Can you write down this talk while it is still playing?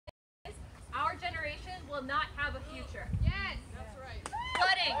our generation will not have a future. Yes, that's right.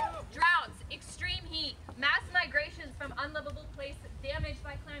 Flooding, droughts, extreme heat, mass migrations from unlivable places damaged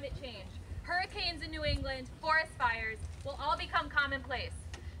by climate change, hurricanes in New England, forest fires will all become commonplace,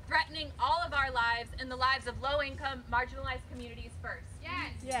 threatening all of our lives and the lives of low-income, marginalized communities first.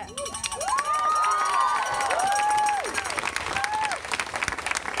 Yes. Yes.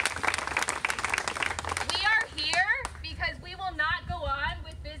 We are here because we will not go on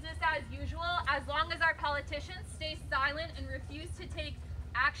with business as usual as long as our politicians stay silent and refuse to take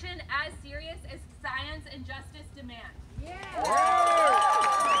action as serious as science and justice demand.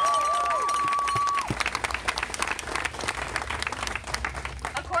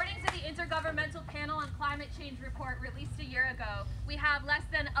 According to the Intergovernmental Panel on Climate Change report released a year ago, we have less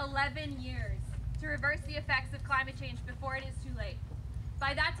than 11 years to reverse the effects of climate change before it is too late.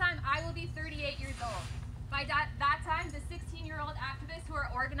 By that time, I will be 38 years old. By that time, the 16-year-old activists who are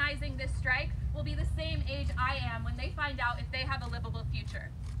organizing this strike will be the same age I am when they find out if they have a livable future.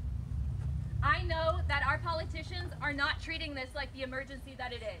 I know that our politicians are not treating this like the emergency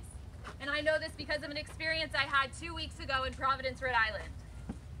that it is. And I know this because of an experience I had 2 weeks ago in Providence, Rhode Island.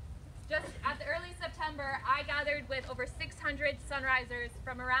 Just at the early September, I gathered with over 600 sunrisers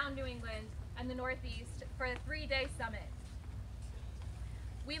from around New England and the Northeast for a 3-day summit.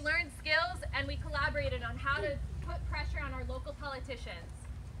 We learned skills and we collaborated on how to put pressure on our local politicians.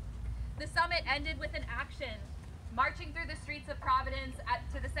 The summit ended with an action, marching through the streets of Providence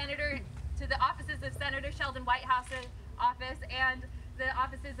to the offices of Senator Sheldon Whitehouse's office and the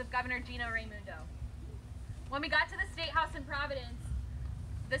offices of Governor Gina Raimondo. When we got to the State House in Providence,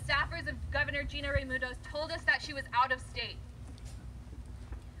 the staffers of Governor Gina Raimondo told us that she was out of state.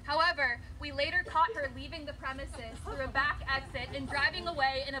 However, we later caught her leaving the premises through a back exit and driving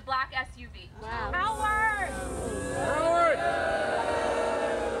away in a black SUV. Wow. Howard!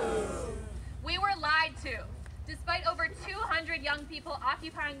 We were lied to. Despite over 200 young people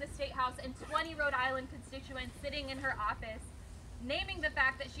occupying the State House and 20 Rhode Island constituents sitting in her office, naming the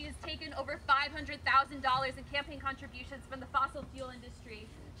fact that she has taken over $500,000 in campaign contributions from the fossil fuel industry,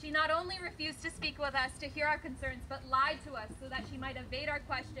 she not only refused to speak with us to hear our concerns, but lied to us so that she might evade our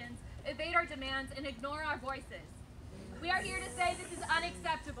questions, evade our demands, and ignore our voices. We are here to say this is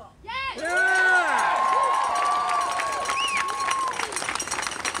unacceptable. Yes!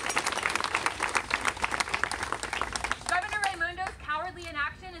 Governor Raimondo's cowardly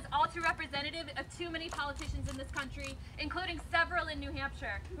inaction is all too representative of too many politicians in this country, including several in New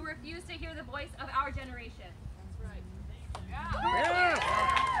Hampshire, who refuse to hear the voice of our generation.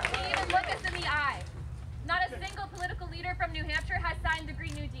 To even look us in the eye. Not a single political leader from New Hampshire has signed the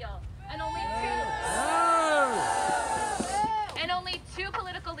Green New Deal, and only two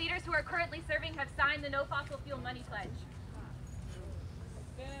political leaders who are currently serving have signed the No Fossil Fuel Money Pledge.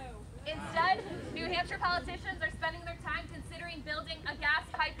 Instead, New Hampshire politicians are spending their time considering building a gas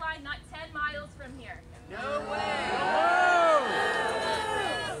pipeline not 10 miles from here. No way!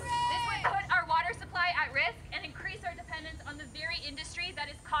 This would put our water supply at risk and increase our dependence on the very industry that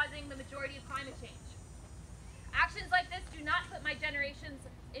is causing the majority of climate change. Actions like this do not put my generation's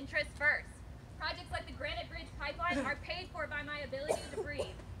interests first. Projects like the Granite Bridge pipeline are paid for by my ability to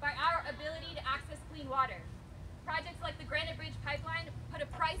breathe, by our ability to access clean water. Projects like the Granite Bridge pipeline put a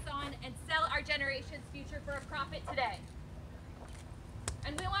price on and sell our generation's future for a profit today.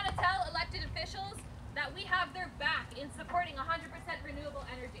 And we want to tell elected officials that we have their back in supporting 100% renewable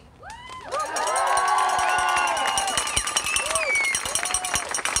energy.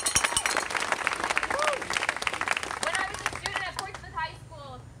 When I was a student at Portsmouth High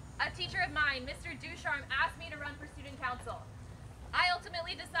School, a teacher of mine, Mr. Ducharme, asked me to run for student council. I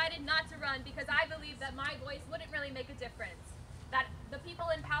ultimately decided not to run because I believed that my voice wouldn't really make a difference, that the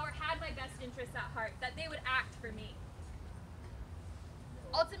people in power had my best interests at heart, that they would act for me.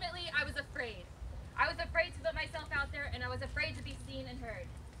 Ultimately, I was afraid. I was afraid to put myself out there, and I was afraid to be seen and heard.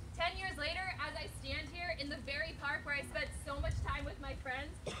 10 years later, as I stand here in the very park where I spent so much time with my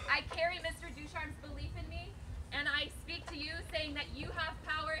friends, I carry Mr. Ducharme's belief in me, and I speak to you saying that you have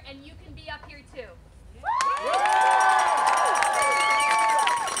power and you can be up here too.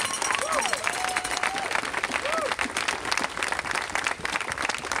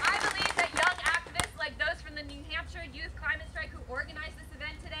 I believe that young activists like those from the New Hampshire Youth Climate Strike who organized this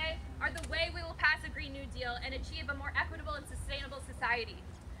event today are the way we will pass a Green New Deal and achieve a more equitable and sustainable society.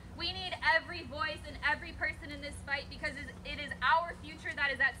 We need every voice and every person in this fight because it is our future that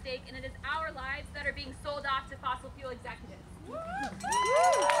is at stake, and it is our lives that are being sold off to fossil fuel executives. For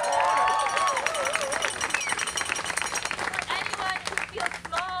anyone who feels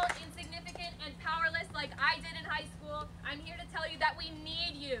small, insignificant, and powerless like I did in high school, I'm here to tell you that we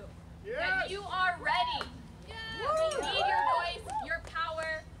need you. That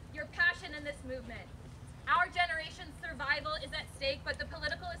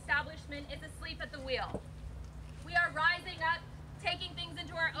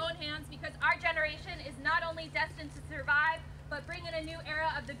only destined to survive, but bring in a new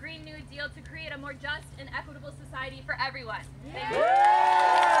era of the Green New Deal to create a more just and equitable society for everyone. Thank you.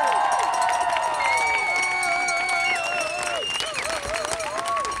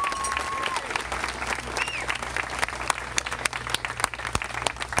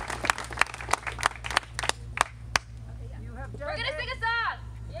 We're gonna sing a song.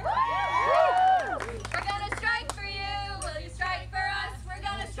 We're gonna strike for you. Will you strike for us? We're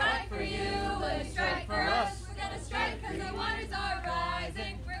gonna strike for you. Will you strike for us? We're gonna strike because the waters are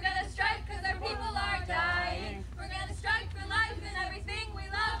rising. We're gonna strike because our people are dying. We're gonna strike for life and everything we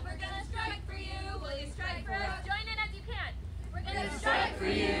love. We're gonna strike for you. Will you strike for us? Join in as you can. We're gonna strike for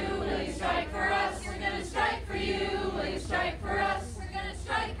you. Will you strike for us? We're gonna strike for you. Will you strike for us? We're gonna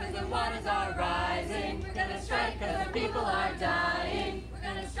strike because the waters are rising. We're gonna strike because our people are dying. We're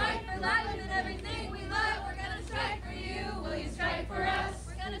gonna strike for life and everything we love. We're gonna strike for you. Will you strike for us?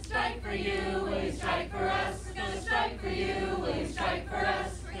 We're gonna strike for you. Will you strike for us? We're gonna strike for you. Will you strike for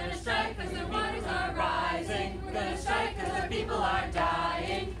us? We're gonna strike because the waters are rising. We're gonna strike because our people are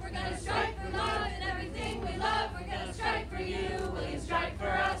dying. We're gonna strike for love and everything we love. We're gonna strike for you. Will you strike for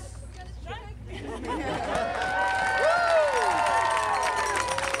us? We're gonna strike.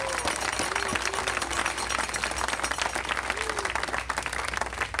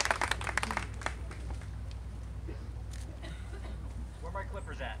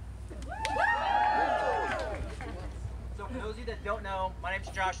 So for those of you that don't know, my name is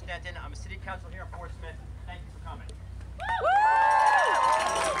Josh Denton. I'm a city council here in Portsmouth. Thank you for coming.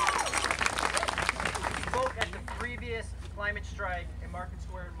 We spoke at the previous climate strike in Market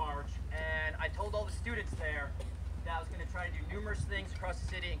Square in March, and I told all the students there that I was going to try to do numerous things across the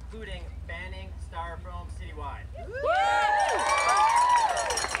city, including banning styrofoam citywide.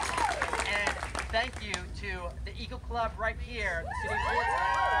 And thank you to the Eagle Club right here. The city of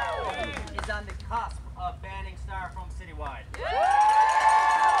Portsmouth is on the cusp of banning styrofoam citywide.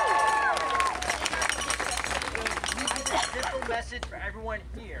 We have a simple message for everyone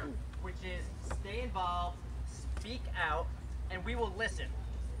here, which is stay involved, speak out, and we will listen.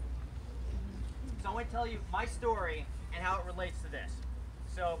 So I want to tell you my story and how it relates to this.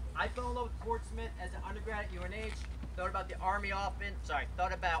 So I fell in love with Portsmouth as an undergrad at UNH. Thought about the Army often,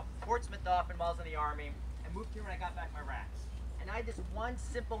 thought about Portsmouth often while I was in the Army, and moved here when I got back my racks. And I had this one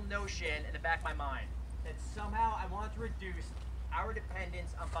simple notion in the back of my mind, that somehow I wanted to reduce our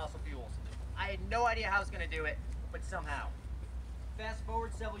dependence on fossil fuels. I had no idea how I was going to do it, but somehow. Fast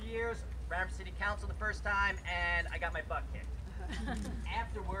forward several years, ran for city council the first time, and I got my butt kicked.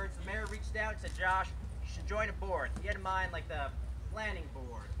 Afterwards, the mayor reached out and said, Josh, you should join a board. He had in mind like the planning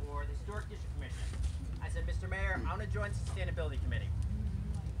board or the historic district commission. I said, Mr. Mayor, I want to join the sustainability committee.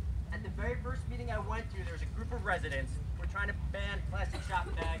 At the very first meeting I went to, there was a group of residents who were trying to ban plastic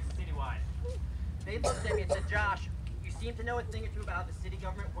shopping bags citywide. They looked at me and said, Josh, you seem to know a thing or two about how the city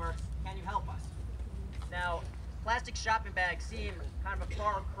government works. Can you help us? Now, plastic shopping bags seem kind of a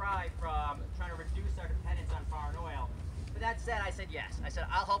far cry from trying to reduce our dependence on foreign oil. But that said, I said yes. I said,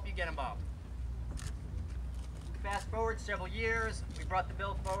 I'll help you get involved. Fast forward several years, we brought the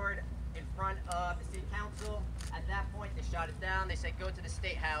bill forward in front of the city council. At that point, they shot it down. They said, go to the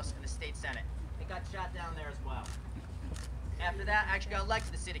state house and the state senate. It got shot down there as well. After that, I actually got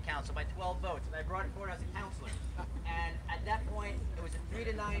elected to the city council by 12 votes, and I brought it forward as a councilor. And at that point, it was a 3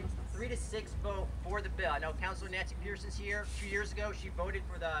 to 6 vote for the bill. I know Councilor Nancy Pearson's here. 2 years ago, she voted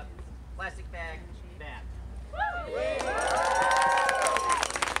for the plastic bag ban.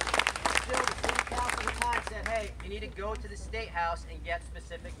 Still, the city council at the time said, hey, you need to go to the state house and get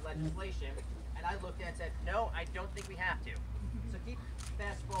specific legislation. And I looked at it and said, no, I don't think we have to. So keep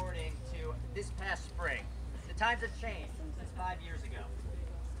fast forwarding to this past spring. The times have changed since 5 years ago.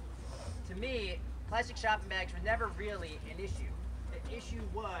 To me, plastic shopping bags were never really an issue. The issue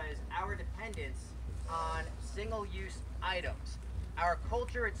was our dependence on single-use items. Our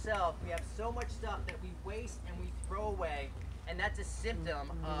culture itself, we have so much stuff that we waste and we throw away, and that's a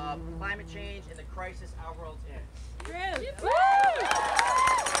symptom of climate change and the crisis our world's in. Now,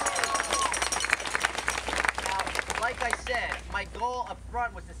 like I said, my goal up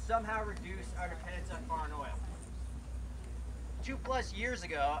front was to somehow reduce our dependence on foreign oil. 2+ years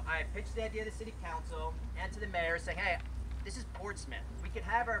ago, I pitched the idea to the city council and to the mayor saying, hey, this is Portsmouth. We could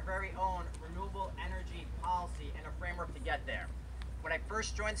have our very own renewable energy policy and a framework to get there. When I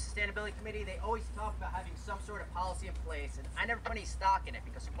first joined the sustainability committee, they always talked about having some sort of policy in place, and I never put any stock in it,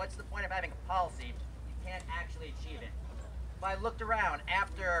 because what's the point of having a policy if you can't actually achieve it? But I looked around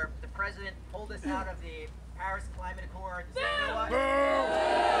after the president pulled us out of the Paris Climate Accord and said, you know what?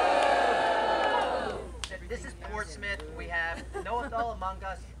 Said, this is Portsmouth. We have no adult among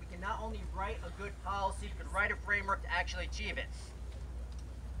us. We can not only write a good policy, but write a framework to actually achieve it.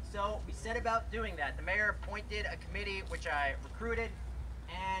 So we set about doing that. The mayor appointed a committee, which I recruited,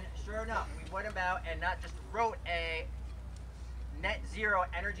 and sure enough, we went about and not just wrote a net zero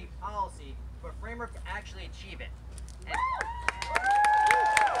energy policy, but a framework to actually achieve it. And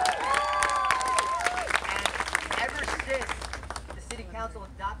ever since the city council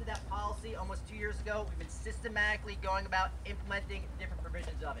adopted that policy almost 2 years ago, we've been systematically going about implementing different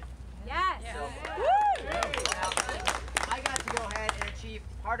provisions of it. Yes. So, now, I got to go ahead and achieve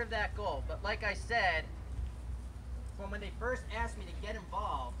part of that goal, but like I said, from when they first asked me to get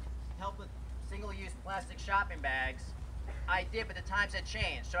involved to help with single-use plastic shopping bags, I did, but the times had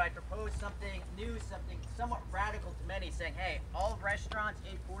changed. So I proposed something new, something somewhat radical to many, saying, hey, all restaurants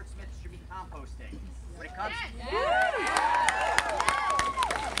in Portsmouth should be composting. When it comes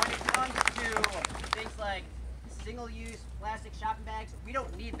to things like single-use plastic shopping bags, we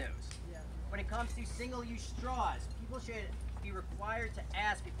don't need those. When it comes to single-use straws, people should be required to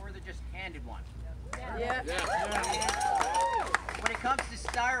ask before they're just handed one. When it comes to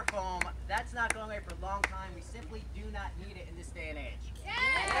styrofoam, that's not going away for a long time. We simply do not need it in this day and age.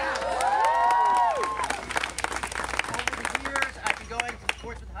 Over the years, I've been going to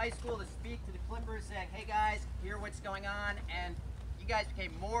Portsmouth High School to speak to the Clippers, saying, hey guys, hear what's going on, and you guys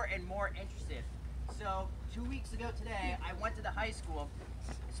became more and more interested. So 2 weeks ago today, I went to the high school,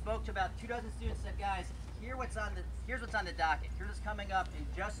 spoke to about 24 students, said, guys, here's what's on the docket. Here's what's coming up in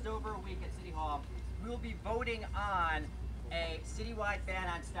just over a week at City Hall. We will be voting on a citywide ban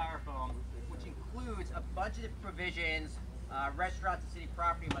on styrofoam, which includes a bunch of different provisions. Restaurants and city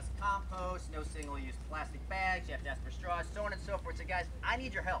property must compost, no single-use plastic bags, you have to ask for straws, so on and so forth. So guys, I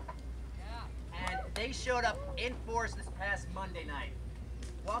need your help. And they showed up in force this past Monday night.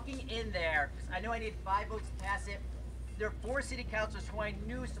 Walking in there, because I know I needed 5 votes to pass it, there are 4 city councilors who I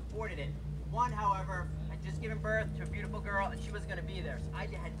knew supported it. One, however, had just given birth to a beautiful girl and she was going to be there, so I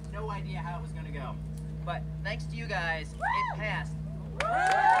had no idea how it was going to go. But thanks to you guys, it passed.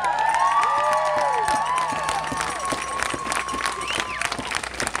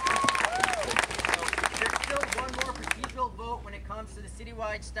 There's still one more procedural vote when it comes to the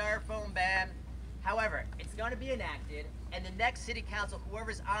citywide styrofoam ban. However, it's going to be enacted, and the next city council,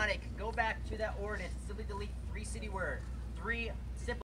 whoever's on it, can go back to that ordinance and simply delete 3 city words. 3